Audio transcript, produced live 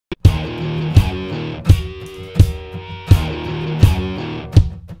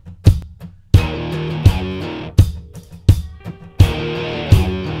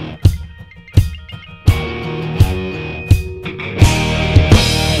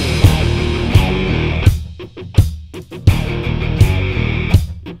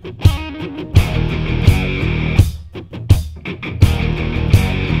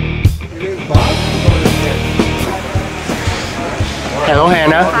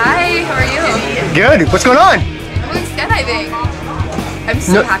Hi, how are you? Good. What's going on? I'm going skydiving. I'm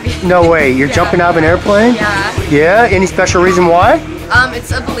so happy. No way. You're jumping out of an airplane? Yeah. Yeah? Any special reason why?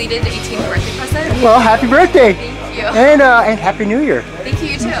 It's a belated 18th birthday present. Well, happy birthday. Thank you. And Happy New Year. Thank you,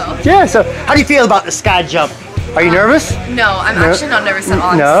 you too. Yeah, so how do you feel about the sky jump? Are you nervous? No, I'm actually not nervous at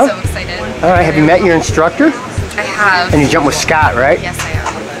all. No? I'm so excited. All right, have you met your instructor? I have. And you jump with Scott, right? Yes, I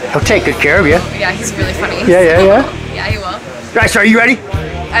am. He'll take good care of you. Yeah, he's really funny. Yeah. Yeah, he will. Right, so are you ready?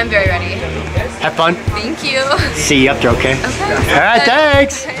 I'm very ready. Have fun. Thank you. See you up there, okay? Okay. All right,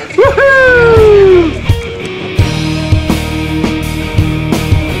 thanks. Okay. Woohoo!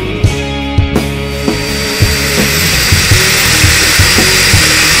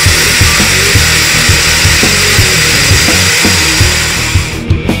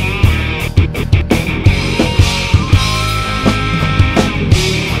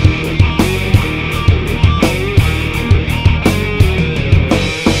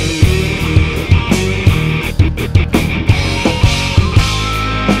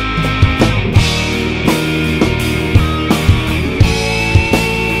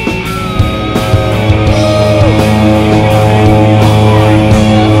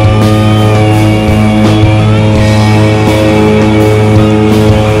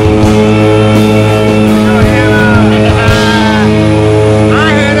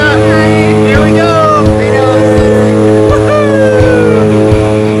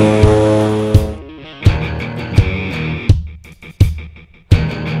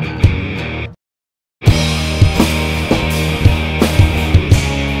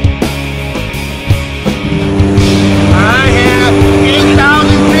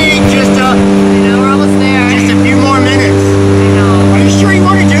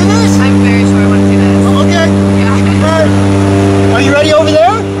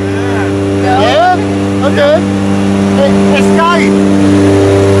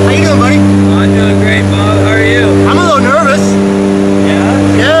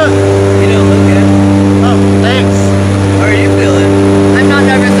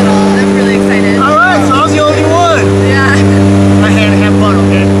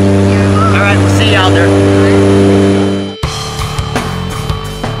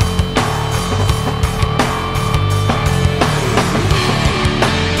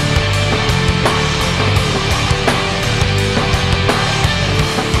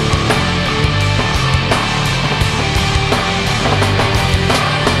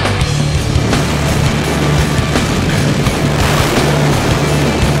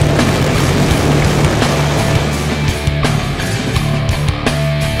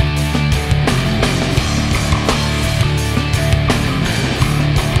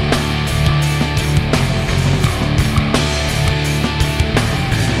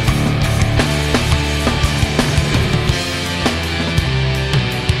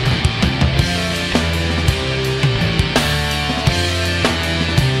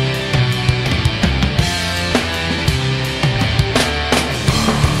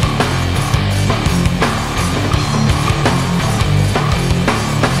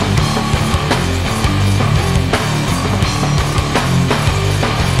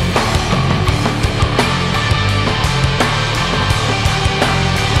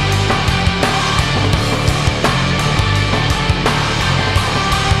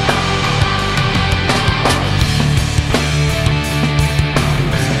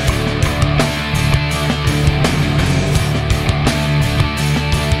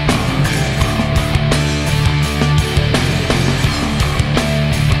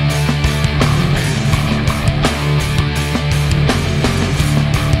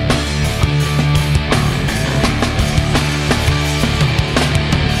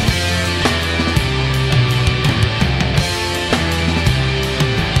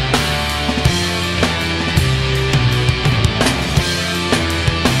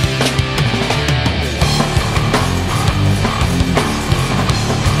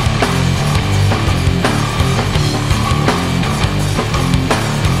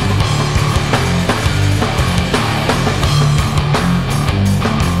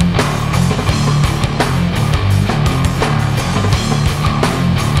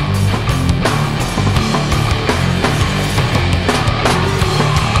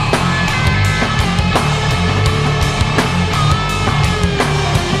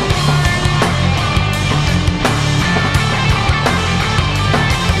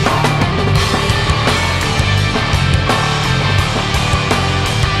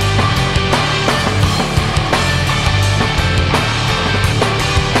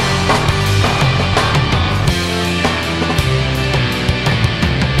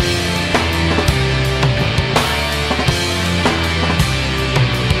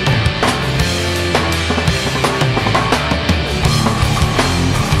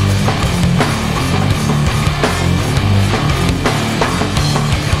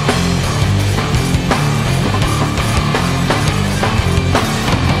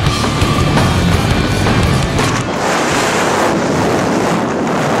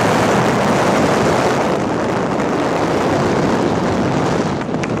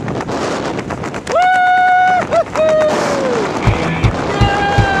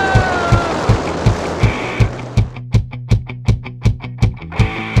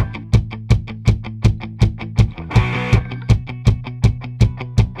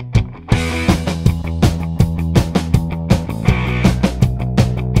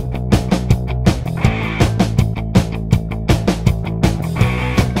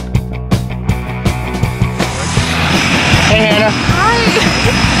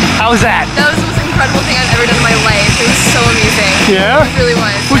 How was that? That was the most incredible thing I've ever done in my life. It was so amazing. Yeah? It really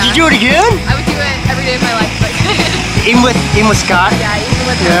was. Would you do it again? I would do it every day of my life. Like Even with Scott? yeah, even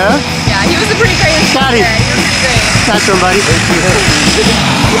with him. Yeah? Yeah, he was a pretty great Scotty. instructor. He was pretty great. That's somebody.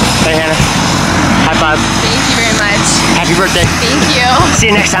 Hey Hannah. High five. Thank you very much. Happy birthday. Thank you. See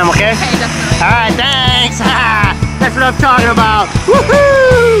you next time, okay? Okay, definitely. Alright, thanks. That's what I'm talking about.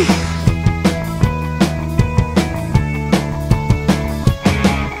 Woohoo!